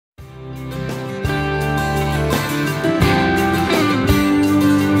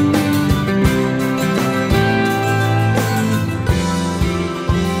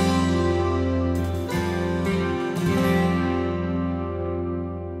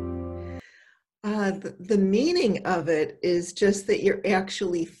The meaning of it is just that you're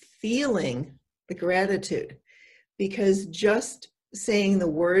actually feeling the gratitude, because just saying the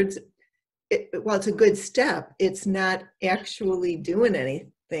words, while it's a good step, it's not actually doing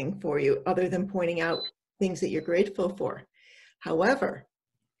anything for you other than pointing out things that you're grateful for. However,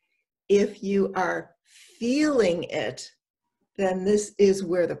 if you are feeling it, then this is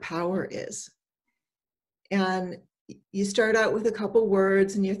where the power is. And you start out with a couple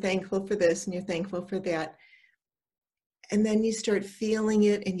words and you're thankful for this and you're thankful for that. And then you start feeling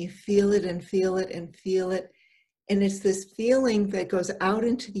it and you feel it and feel it and feel it. And it's this feeling that goes out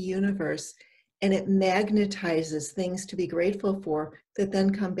into the universe and it magnetizes things to be grateful for that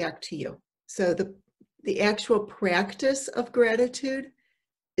then come back to you. So the actual practice of gratitude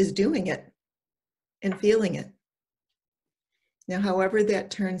is doing it and feeling it. Now, however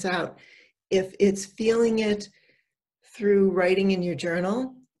that turns out, if it's feeling it through writing in your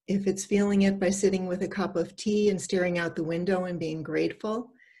journal, if it's feeling it by sitting with a cup of tea and staring out the window and being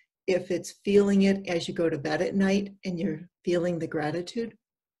grateful, if it's feeling it as you go to bed at night and you're feeling the gratitude,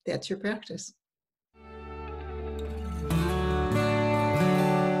 that's your practice.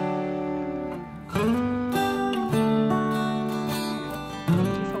 Thank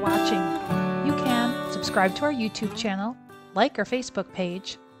you for watching. You can subscribe to our YouTube channel, like our Facebook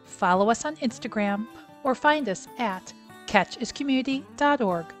page, follow us on Instagram, or find us at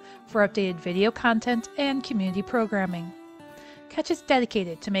catchiscommunity.org for updated video content and community programming. Catch is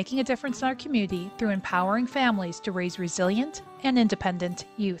dedicated to making a difference in our community through empowering families to raise resilient and independent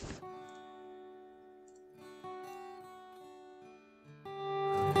youth.